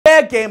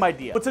game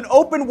idea. It's an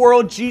open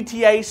world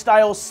GTA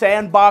style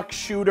sandbox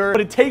shooter,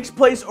 but it takes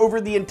place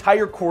over the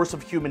entire course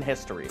of human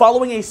history,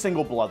 following a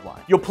single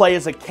bloodline. You'll play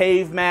as a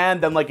caveman,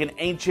 then like an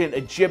ancient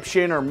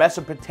Egyptian or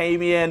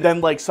Mesopotamian,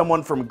 then like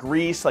someone from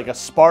Greece, like a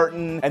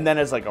Spartan, and then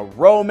as like a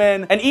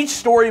Roman. And each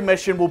story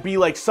mission will be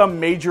like some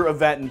major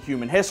event in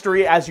human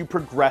history as you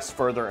progress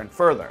further and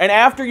further. And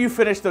after you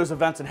finish those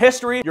events in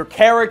history, your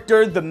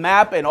character, the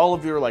map, and all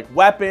of your like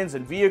weapons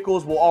and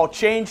vehicles will all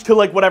change to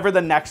like whatever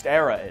the next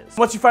era is.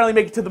 Once you finally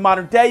make it to the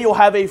modern day, you'll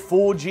have a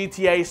full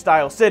GTA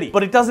style city.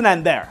 But it doesn't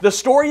end there. The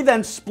story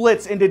then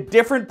splits into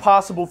different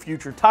possible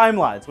future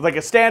timelines, with like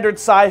a standard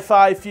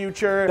sci-fi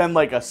future, then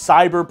like a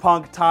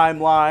cyberpunk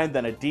timeline,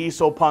 then a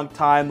diesel punk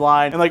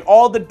timeline, and like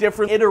all the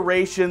different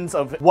iterations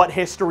of what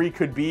history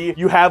could be.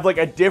 You have like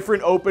a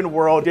different open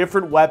world,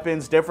 different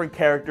weapons, different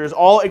characters,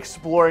 all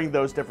exploring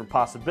those different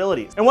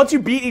possibilities. And once you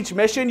beat each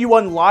mission, you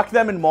unlock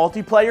them in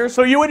multiplayer,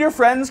 so you and your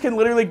friends can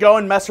literally go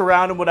and mess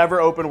around in whatever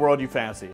open world you fancy.